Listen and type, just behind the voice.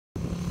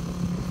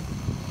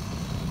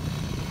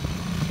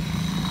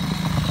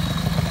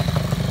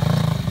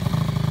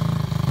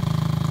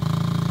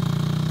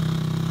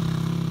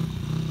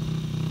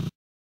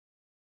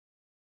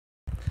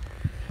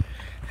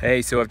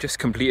Hey, so I've just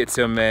completed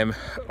some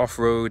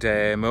off-road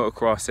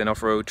motocross and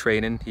off-road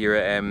training here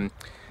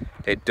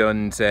at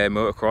Duns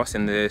Motocross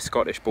in the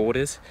Scottish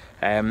borders.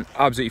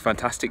 Absolutely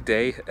fantastic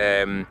day.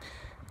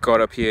 Got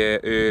up here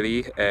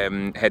early,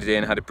 headed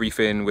in, had a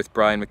briefing with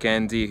Brian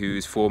McKenzie,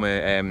 who's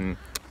former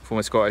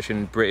Scottish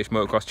and British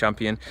motocross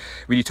champion.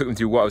 Really took him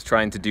through what I was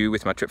trying to do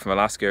with my trip from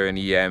Alaska, and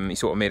he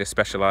sort of made a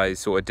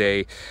specialised sort of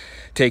day,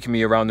 taking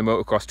me around the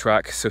motocross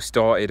track. So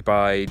started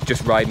by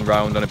just riding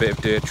around on a bit of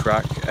dirt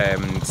track,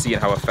 seeing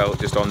how I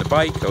felt just on the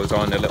bike. I was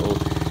on a little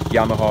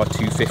Yamaha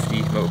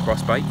 250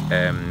 motocross bike,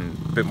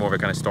 a bit more of a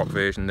kind of stock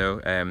version though,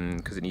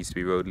 because it needs to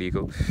be road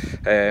legal.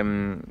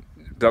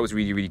 That was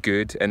really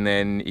good. And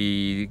then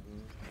he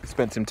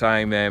spent some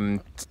time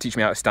to teach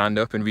me how to stand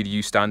up and really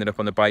use standing up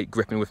on the bike,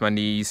 gripping with my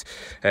knees,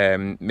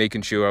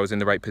 making sure I was in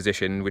the right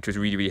position, which was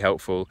really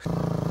helpful.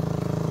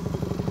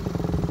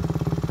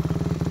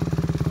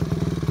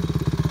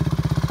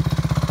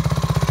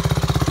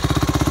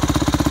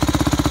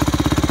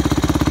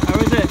 How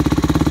is it?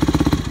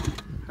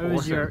 How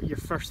was Awesome. your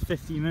first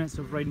 15 minutes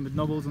of riding with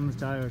knobbles on the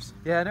tyres?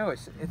 Yeah, no, it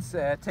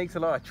takes a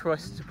lot of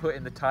trust to put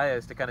in the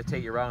tyres to kind of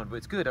take you around, but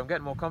it's good. I'm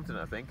getting more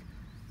confident, I think.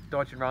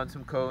 Dodging around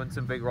some cones,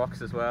 some big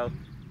rocks as well.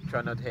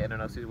 Trying not to hit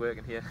anyone else who's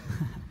working here.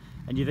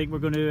 And you think we're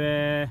going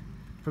to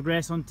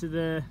progress onto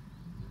the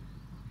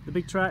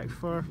big track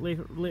for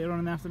later on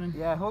in the afternoon?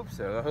 Yeah, I hope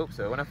so. I hope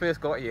so. When I first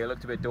got here, it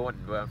looked a bit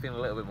daunting, but I'm feeling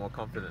a little bit more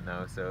confident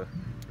now. So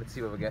let's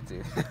see what we get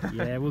to.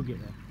 Yeah, we'll get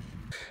there.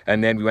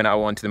 And then we went out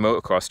onto the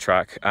motocross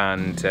track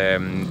and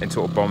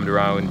sort of bombed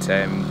around,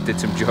 did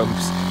some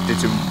jumps, did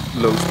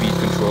some low speed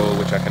control,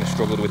 which I kind of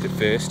struggled with at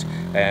first.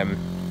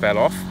 Fell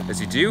off,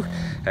 as you do,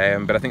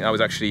 but I think that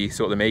was actually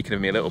sort of the making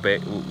of me a little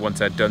bit. Once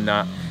I'd done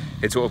that,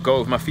 it sort of got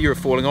over my fear of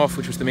falling off,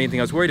 which was the main thing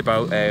I was worried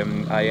about.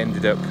 I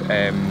ended up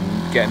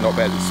getting a lot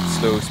better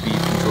slow speed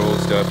control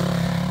stuff,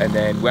 and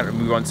then went and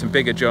moved on some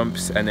bigger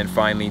jumps, and then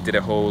finally did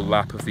a whole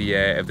lap of the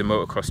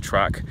motocross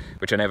track,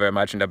 which I never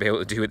imagined I'd be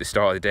able to do at the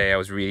start of the day. I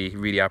was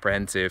really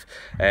apprehensive,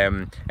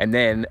 and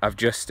then I've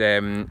just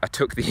I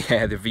took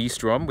the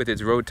V-Strom with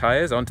its road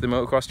tyres onto the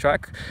motocross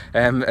track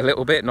a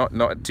little bit,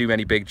 not too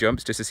many big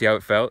jumps, just to see how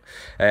it felt,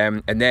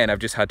 and then I've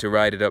just had to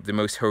ride it up the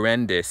most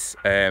horrendous,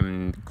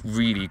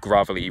 really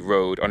gravelly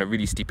road on a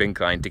really steep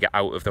incline to get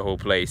out of the whole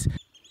place.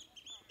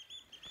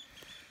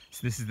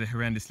 So this is the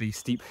horrendously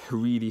steep,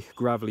 really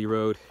gravelly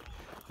road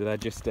that I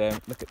just,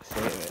 look at the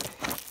state of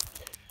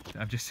it.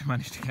 I've just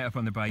managed to get up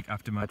on the bike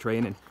after my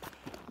training.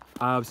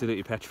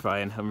 Absolutely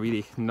petrifying. I'm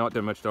really not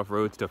done much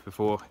off-road stuff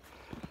before.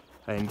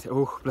 And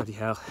oh, bloody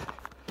hell.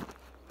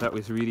 That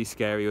was really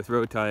scary with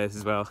road tyres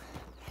as well.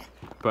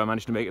 But I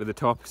managed to make it to the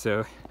top,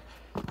 so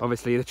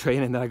obviously the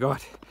training that I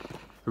got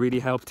really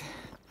helped.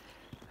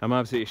 I'm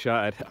absolutely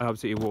shattered,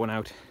 absolutely worn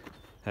out,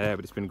 but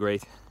it's been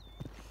great.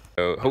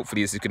 So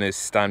hopefully this is going to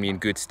stand me in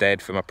good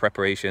stead for my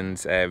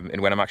preparations,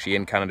 and when I'm actually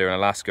in Canada and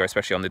Alaska,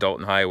 especially on the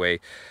Dalton Highway,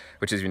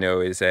 which, as we know,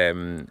 is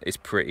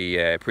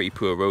pretty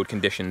poor road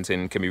conditions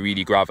and can be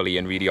really gravelly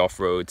and really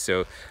off-road.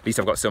 So at least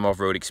I've got some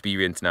off-road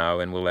experience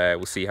now, and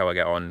we'll see how I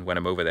get on when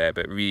I'm over there.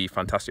 But really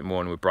fantastic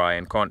morning with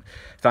Brian. Can't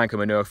thank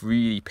him enough.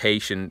 Really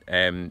patient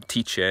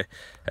teacher.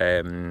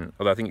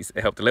 Although I think it's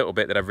helped a little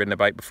bit that I've ridden a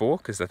bike before,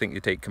 because I think you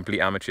take complete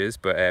amateurs,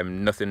 but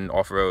nothing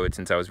off-road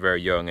since I was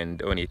very young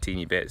and only a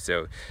teeny bit.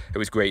 So it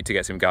was great to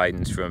get some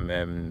guidance from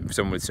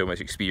someone with so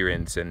much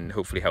experience, and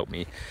hopefully help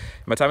me in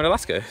my time in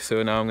Alaska.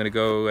 So now I'm going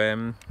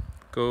to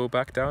go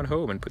back down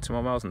home and put some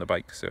more miles on the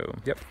bike. So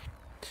yep.